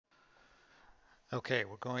Okay,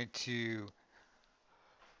 we're going to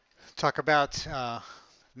talk about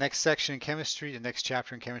next section in chemistry. The next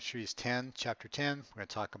chapter in chemistry is 10, chapter 10. We're going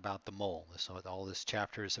to talk about the mole. That's what all this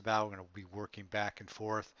chapter is about. We're going to be working back and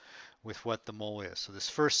forth with what the mole is. So this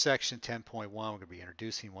first section, 10.1, we're going to be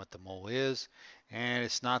introducing what the mole is. And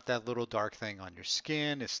it's not that little dark thing on your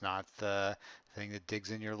skin. It's not the thing that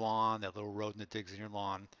digs in your lawn, that little rodent that digs in your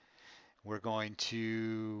lawn. We're going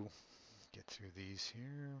to get through these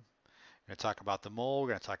here. We're going to talk about the mole. We're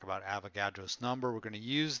going to talk about Avogadro's number. We're going to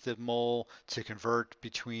use the mole to convert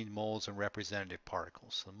between moles and representative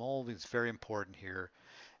particles. So the mole is very important here.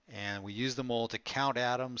 And we use the mole to count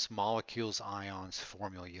atoms, molecules, ions,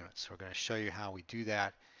 formula units. So we're going to show you how we do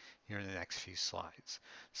that here in the next few slides.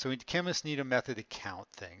 So chemists need a method to count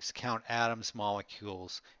things, count atoms,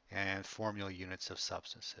 molecules, and formula units of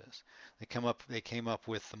substances. They came up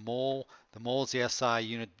with the mole. The mole is the SI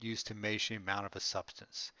unit used to measure the amount of a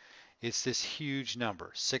substance. It's this huge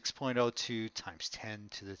number, 6.02 times 10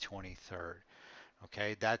 to the 23rd.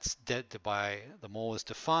 Okay, that's by the mole is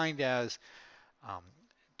defined as um,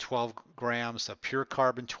 12 grams of pure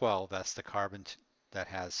carbon 12. That's the carbon that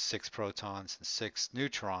has 6 protons and 6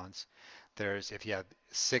 neutrons. If you have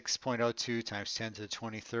 6.02 times 10 to the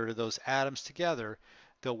 23rd of those atoms together,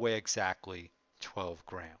 they'll weigh exactly 12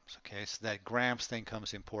 grams. Okay, so that grams thing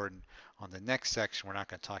comes important on the next section. We're not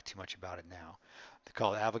going to talk too much about it now. They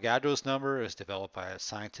call it Avogadro's number. It was developed by a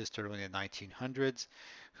scientist early in the 1900s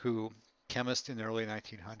who chemist in the early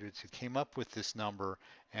 1900s who came up with this number,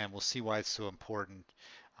 and we'll see why it's so important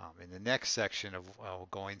in the next section of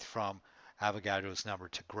going from Avogadro's number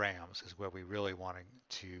to grams is where we really want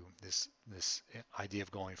to this idea of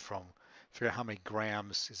going from figure out how many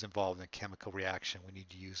grams is involved in a chemical reaction. We need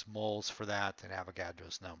to use moles for that and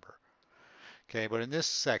Avogadro's number. Okay, but in this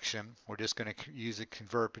section, we're just going to use a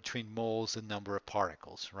convert between moles and number of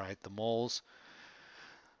particles, right? The moles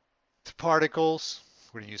to particles,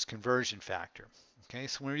 we're going to use conversion factor. Okay,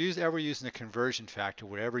 so when we're ever using a conversion factor,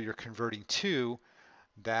 whatever you're converting to,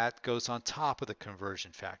 that goes on top of the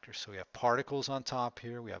conversion factor. So we have particles on top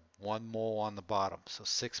here. We have 1 mole on the bottom. So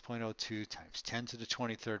 6.02 times 10 to the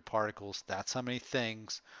 23rd particles. That's how many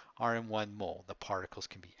things are in 1 mole. The particles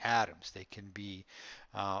can be atoms. They can be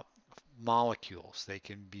uh, molecules. They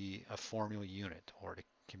can be a formula unit, or it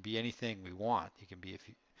can be anything we want. It can be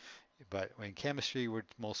but in chemistry, we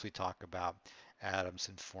mostly talk about atoms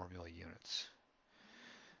and formula units.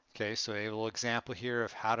 Okay, so a little example here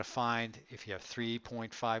of how to find if you have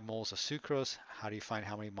 3.5 moles of sucrose, how do you find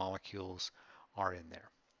how many molecules are in there?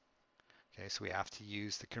 Okay, so we have to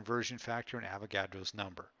use the conversion factor and Avogadro's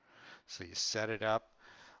number. So you set it up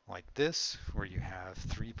like this, where you have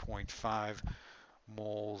 3.5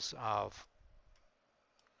 moles of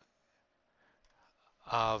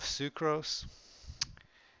sucrose.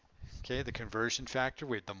 Okay, the conversion factor,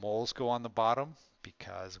 the moles go on the bottom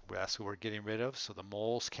because that's what we're getting rid of. So the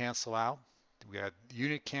moles cancel out. We have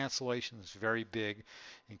unit cancellation is very big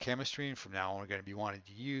in chemistry, and from now on we're going to be wanting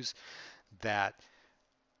to use that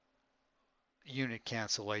unit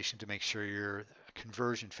cancellation to make sure your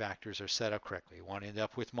conversion factors are set up correctly. You want to end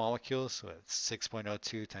up with molecules, so it's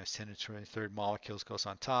 6.02 times 10 to the 23rd molecules goes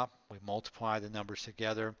on top. We multiply the numbers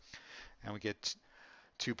together, and we get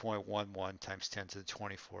 2.11 times 10 to the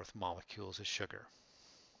 24th molecules of sugar.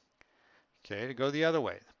 Okay, to go the other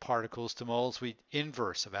way, particles to moles, we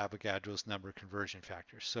inverse of Avogadro's number conversion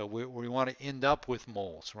factor. So we want to end up with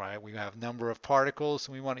moles, right? We have number of particles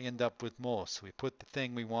and we want to end up with moles. So we put the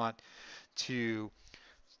thing we want to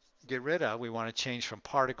get rid of, we want to change from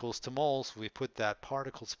particles to moles. We put that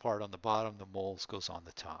particles part on the bottom, the moles goes on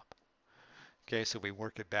the top. Okay, so we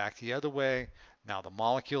work it back the other way. Now the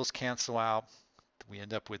molecules cancel out. We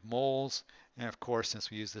end up with moles. And of course, since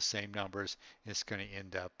we use the same numbers, it's going to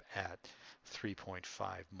end up at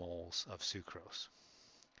 3.5 moles of sucrose.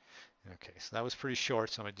 Okay, so that was pretty short,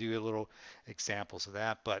 so I'm going to do a little examples of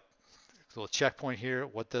that. But a little checkpoint here.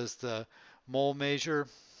 What does the mole measure?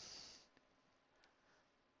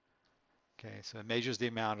 Okay, so it measures the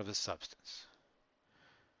amount of a substance.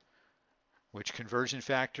 Which conversion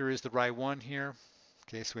factor is the right one here?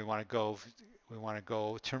 Okay, so we want to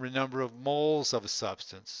go determine the number of moles of a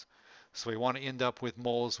substance. So we want to end up with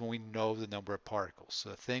moles when we know the number of particles. So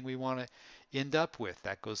the thing we want to end up with,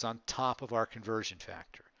 that goes on top of our conversion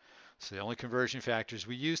factor. So the only conversion factors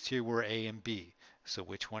we used here were A and B. So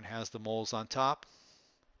which one has the moles on top?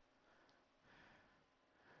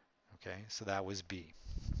 Okay, so that was B.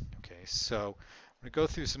 Okay, so I'm going to go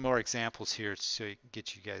through some more examples here so you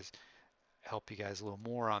can help you guys a little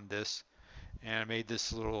more on this. And I made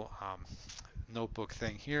this little notebook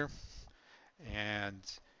thing here. And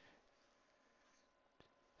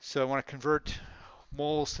so I want to convert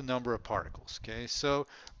Moles to number of particles. Okay, so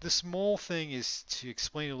this mole thing is, to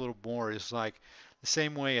explain a little more, is like the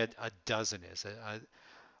same way a dozen is.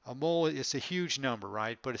 A mole is a huge number,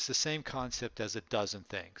 right? But it's the same concept as a dozen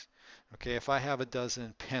things. Okay, if I have a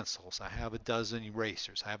dozen pencils, I have a dozen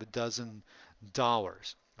erasers, I have a dozen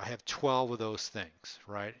dollars, I have 12 of those things,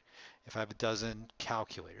 right? If I have a dozen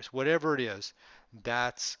calculators, whatever it is,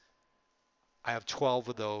 that's I have 12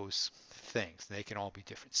 of those things. They can all be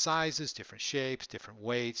different sizes, different shapes, different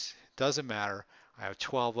weights. Doesn't matter. I have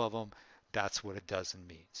 12 of them. That's what a dozen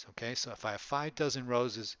means. Okay, so if I have 5 dozen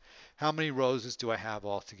roses, how many roses do I have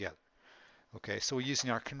altogether? Okay, so we're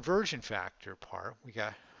using our conversion factor part. We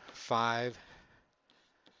got 5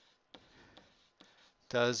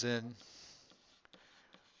 dozen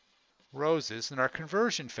roses. And our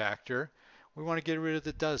conversion factor, we want to get rid of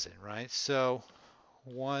the dozen, right? So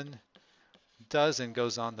 1 dozen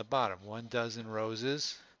goes on the bottom. 1 dozen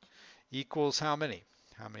roses equals how many?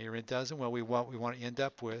 How many are in a dozen? Well, what we want to end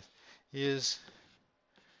up with is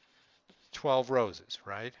 12 roses,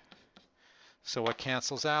 right? So what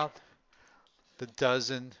cancels out? The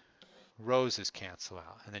dozen roses cancel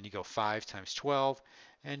out. And then you go 5 times 12,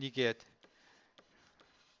 and you get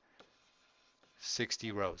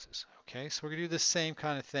 60 roses. Okay, so we're going to do the same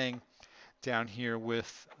kind of thing down here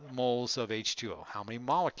with moles of H2O. How many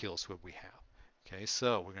molecules would we have? Okay,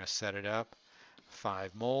 so we're going to set it up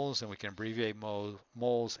 5 moles, and we can abbreviate moles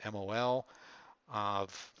MOL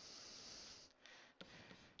of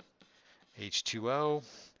H2O.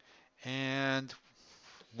 And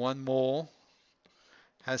 1 mole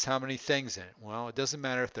has how many things in it? Well, it doesn't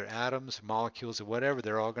matter if they're atoms, molecules, or whatever.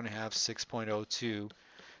 They're all going to have 6.02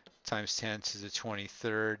 times 10 to the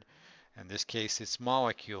 23rd. In this case, it's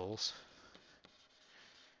molecules.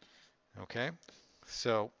 Okay,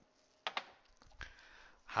 so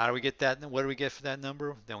how do we get that? What do we get for that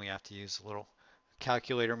number? Then we have to use a little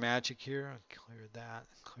calculator magic here. Clear that,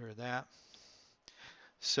 clear that.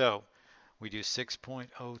 So we do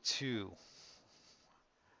 6.02.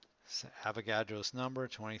 Avogadro's number,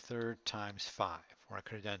 23rd times 5. Or I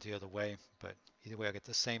could have done it the other way, but either way I get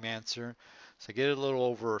the same answer. So I get a little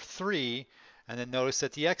over 3, and then notice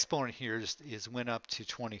that the exponent here went up to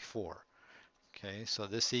 24. Okay, so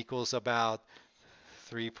this equals about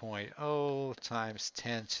 3.0 times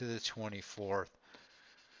 10 to the 24th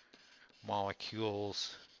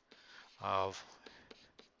molecules of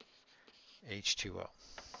H2O.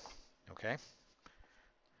 Okay,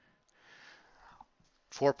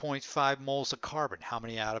 4.5 moles of carbon. How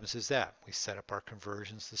many atoms is that? We set up our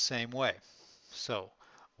conversions the same way. So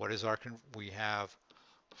what is we have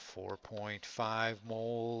 4.5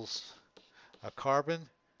 moles of carbon.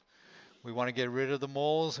 We want to get rid of the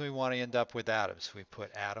moles, and we want to end up with atoms. We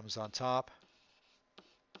put atoms on top,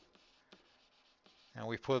 and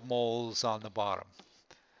we put moles on the bottom.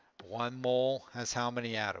 1 mole has how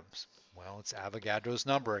many atoms? Well, it's Avogadro's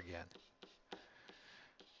number again.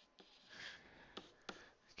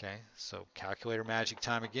 Okay, so calculator magic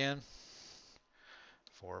time again.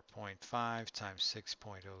 4.5 times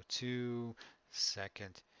 6.02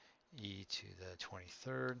 second e to the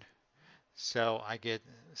 23rd. So I get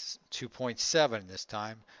 2.7 this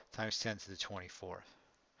time times 10 to the 24th.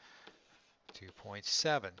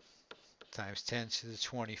 2.7 times 10 to the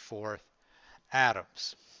 24th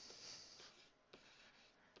atoms.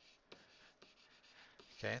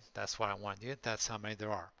 Okay, that's what I want to get. That's how many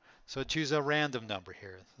there are. So choose a random number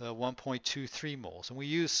here, the 1.23 moles. And we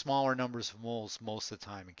use smaller numbers of moles most of the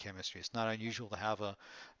time in chemistry. It's not unusual to have a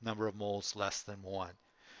number of moles less than 1.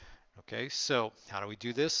 Okay, so how do we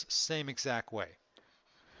do this? Same exact way.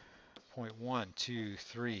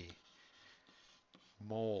 0.123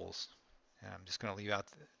 moles. And I'm just going to leave out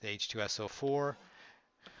the H2SO4.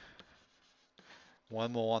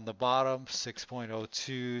 1 mole on the bottom,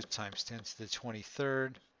 6.02 times 10 to the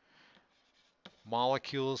 23rd.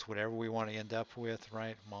 Molecules, whatever we want to end up with,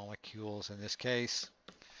 right? Molecules in this case.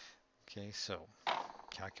 Okay, so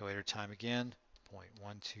calculator time again.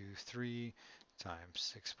 0.123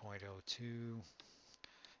 times 6.02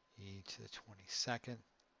 e to the 22nd.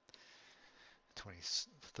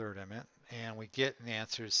 23rd I meant. And we get an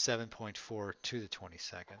answer is 7.4 to the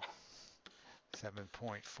 22nd.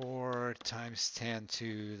 7.4 times 10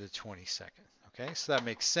 to the 22nd. Okay, so that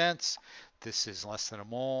makes sense. This is less than a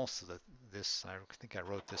mole, so that this, I think I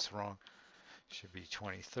wrote this wrong. Should be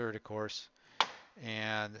 23rd, of course.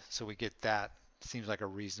 And so we get that. Seems like a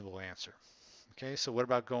reasonable answer. Okay, so what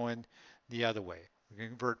about going the other way? We're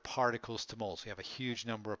going to convert particles to moles. We have a huge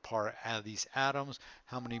number of these atoms.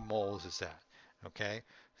 How many moles is that? Okay,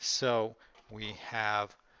 so we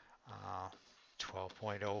have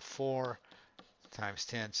 12.04 times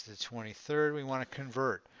 10 to the 23rd. We want to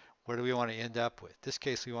convert. Where do we want to end up with? In this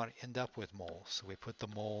case, we want to end up with moles. So we put the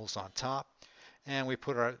moles on top, and we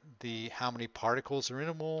put how many particles are in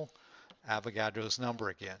a mole, Avogadro's number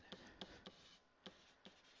again.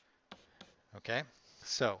 Okay,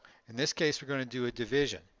 so in this case, we're going to do a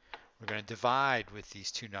division. We're going to divide with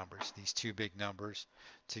these two numbers, these two big numbers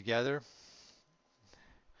together.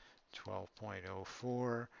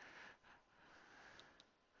 12.04,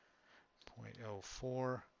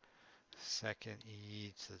 0.04, second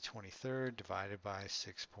e to the 23rd divided by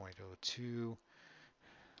 6.02,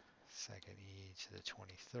 second e to the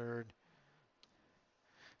 23rd.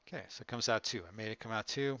 Okay, so it comes out 2. I made it come out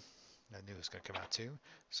 2. I knew it was going to come out 2.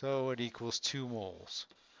 So it equals 2 moles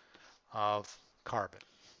of carbon.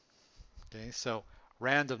 Okay, so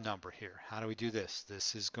random number here. How do we do this?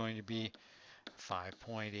 This is going to be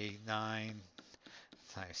 5.89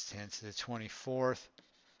 times 10 to the 24th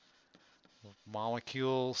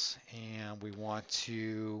molecules, and we want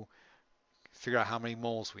to figure out how many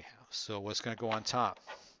moles we have. So what's going to go on top?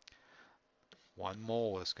 1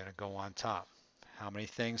 mole is going to go on top. How many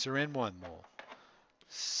things are in 1 mole?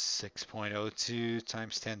 6.02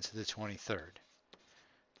 times 10 to the 23rd.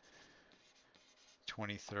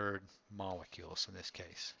 23rd molecules in this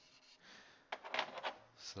case.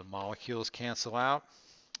 So the molecules cancel out,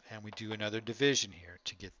 and we do another division here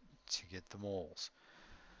to get the moles.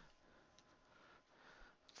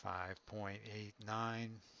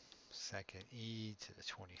 5.89 second e to the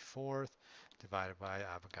 24th divided by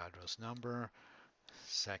Avogadro's number,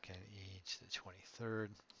 second e to the 23rd.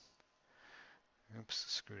 Oops,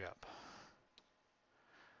 screwed up.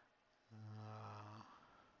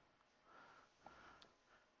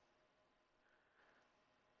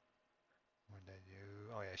 What did I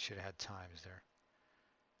do? Oh yeah, I should have had times there.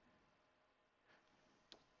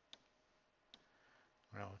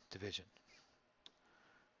 No, division.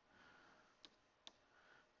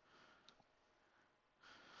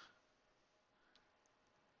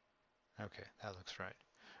 Okay, that looks right.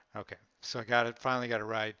 Okay, so I got it, finally got it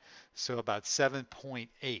right. So about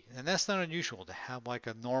 7.8, and that's not unusual to have like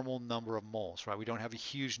a normal number of moles, right? We don't have a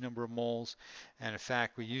huge number of moles, and in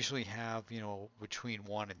fact, we usually have, between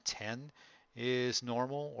 1 and 10 is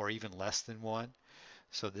normal, or even less than 1.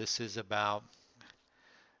 So this was about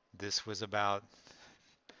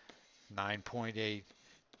 9.8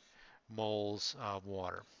 moles of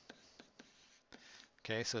water.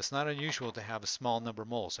 Okay, so it's not unusual to have a small number of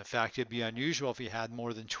moles. In fact, it'd be unusual if you had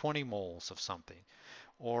more than 20 moles of something.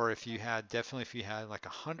 Or if you had like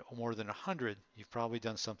 100, more than 100, you've probably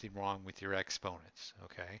done something wrong with your exponents.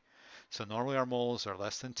 Okay, so normally our moles are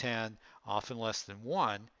less than 10, often less than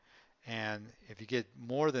 1. And if you get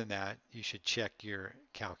more than that, you should check your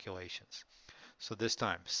calculations. So this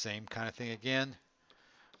time, same kind of thing again,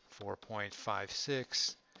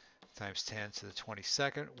 4.56 times 10 to the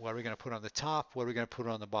 22nd. What are we going to put on the top? What are we going to put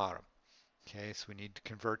on the bottom? Okay, so we need to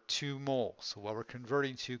convert 2 moles. So what we're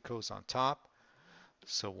converting to goes on top.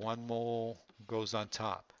 So 1 mole goes on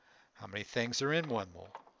top. How many things are in 1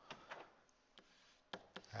 mole?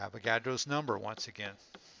 Avogadro's number once again.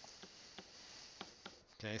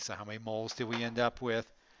 Okay, so how many moles did we end up with?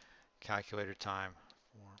 Calculator time,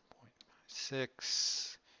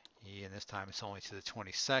 4.56. E, and this time it's only to the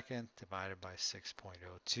 22nd, divided by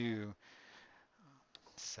 6.02.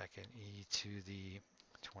 Second e to the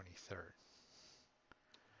 23rd.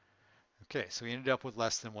 Okay, so we ended up with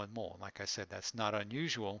less than 1 mole. Like I said, that's not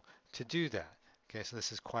unusual to do that. Okay, so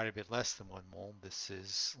this is quite a bit less than 1 mole. This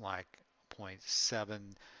is like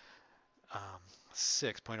 0.76,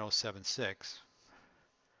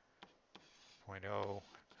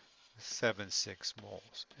 0.076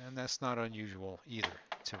 moles, and that's not unusual either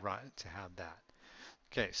to have that.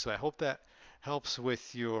 Okay, so I hope that helps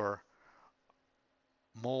with your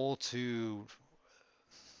mole to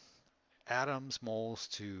atoms, moles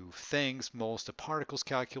to things, moles to particles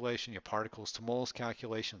calculation, your particles to moles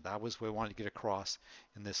calculation. That was what we wanted to get across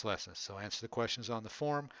in this lesson. So answer the questions on the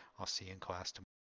form. I'll see you in class tomorrow.